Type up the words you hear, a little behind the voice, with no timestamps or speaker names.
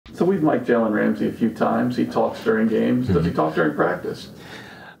So we've mic'd Jalen Ramsey a few times. He talks during games. Does he talk during practice?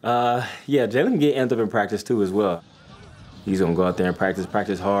 Yeah, Jalen can get amped up in practice too as well. He's gonna go out there and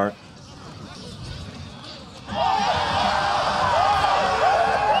practice hard.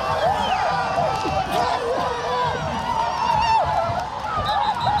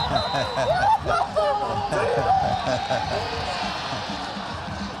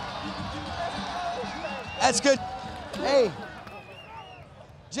 That's good. Hey,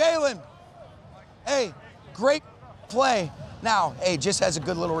 Jalen. Hey, great play. Now, hey, just as a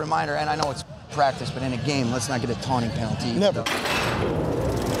good little reminder, and I know it's practice, but in a game, let's not get a taunting penalty. Never.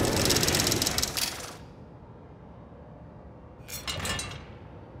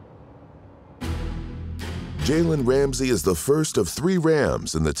 Jalen Ramsey is the first of 3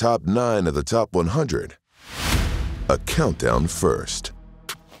 Rams in the top 9 of the top 100. A countdown first.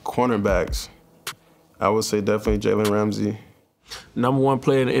 Cornerbacks. I would say definitely Jalen Ramsey. #1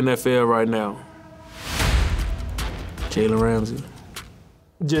 player in the NFL right now. Jalen Ramsey.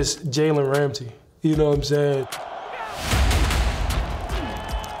 Just Jalen Ramsey. You know what I'm saying?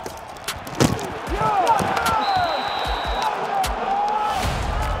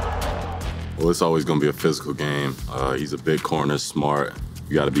 Well, it's always going to be a physical game. He's a big corner, smart.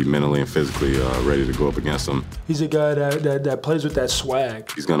 You got to be mentally and physically ready to go up against him. He's a guy that plays with that swag.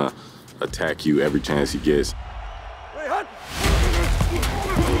 He's going to attack you every chance he gets.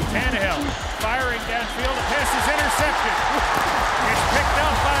 Tannehill firing downfield. The pass is intercepted. It's picked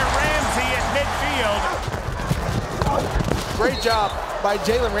up by Ramsey at midfield. Great job by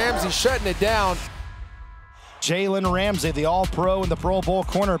Jalen Ramsey shutting it down. Jalen Ramsey, the All-Pro and the Pro Bowl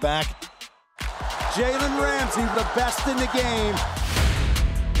cornerback. Jalen Ramsey, the best in the game.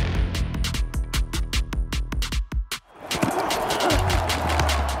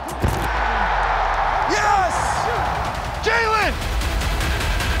 Yes! Jalen!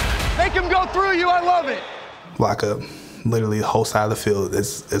 Make him go through you, I love it. Lock up. Literally the whole side of the field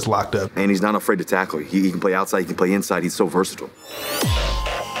is locked up. And he's not afraid to tackle. He can play outside, he can play inside. He's so versatile.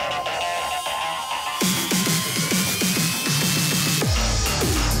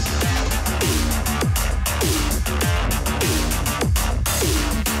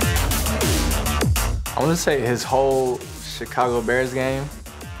 I want to say his whole Chicago Bears game,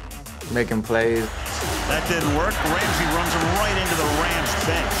 making plays. That didn't work. Ramsey runs him right into the Rams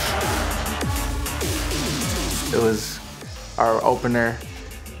bench. It was our opener,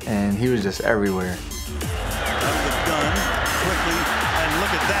 and he was just everywhere. Out of the gun, quickly, and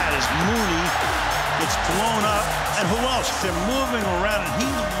look at that as Mooney gets blown up. And who else? They're moving around, and he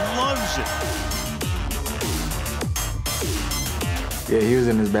loves it. Yeah, he was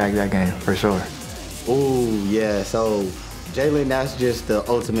in his bag that game, for sure. Ooh, yeah, so Jalen, that's just the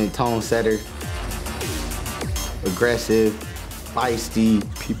ultimate tone setter. Aggressive, feisty.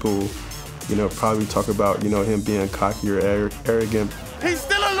 People, probably talk about, him being cocky or arrogant. He's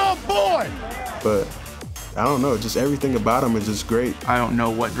still a little boy! But I don't know, just everything about him is just great. I don't know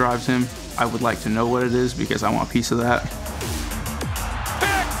what drives him. I would like to know what it is because I want a piece of that.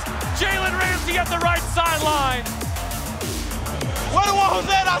 Fix! Jalen Ramsey at the right sideline! What was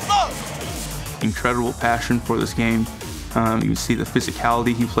that I saw? Incredible passion for this game. You see the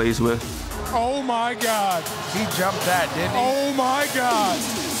physicality he plays with. Oh my God. He jumped that, didn't he? Oh my God.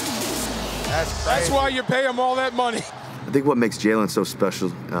 That's why you pay him all that money. I think what makes Jalen so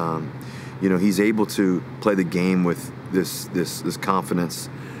special, he's able to play the game with this confidence,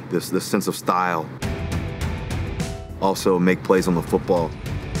 this sense of style. Also make plays on the football.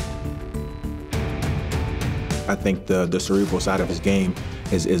 I think the cerebral side of his game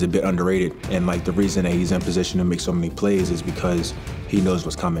is a bit underrated, and the reason that he's in position to make so many plays is because he knows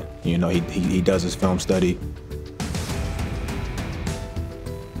what's coming. He does his film study.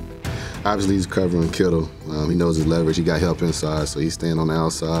 Obviously, he's covering Kittle. He knows his leverage. He got help inside, so he's staying on the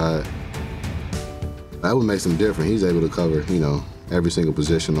outside. That what makes him different. He's able to cover, every single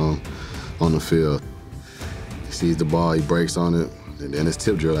position on the field. He sees the ball, he breaks on it, and then it's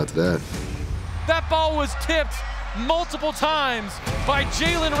tip drill after that. That ball was tipped multiple times by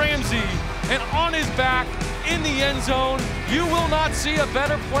Jalen Ramsey, and on his back in the end zone. You will not see a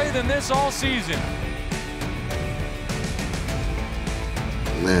better play than this all season.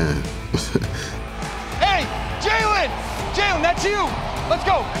 Man. Hey, Jalen! Jalen, that's you! Let's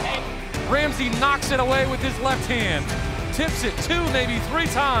go! Ramsey knocks it away with his left hand. Tips it 2, maybe 3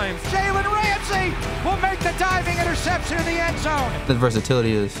 times. Jalen Ramsey will make the diving interception in the end zone. His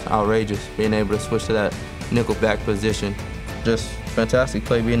versatility is outrageous, being able to switch to that nickel back position. Just fantastic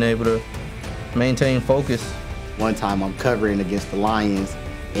play, being able to maintain focus. One time I'm covering against the Lions,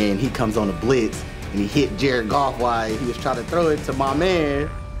 and he comes on a blitz, and he hit Jared Goff while he was trying to throw it to my man.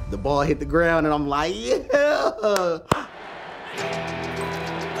 The ball hit the ground, and I'm like, yeah.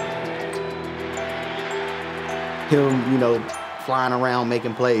 Him, you know, flying around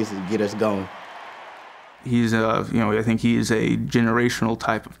making plays to get us going. He's, I think he is a generational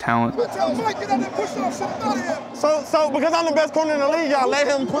type of talent. So because I'm the best corner in the league, y'all let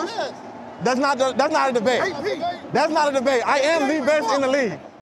him push? That's not a debate. That's not a debate. I am the best in the league.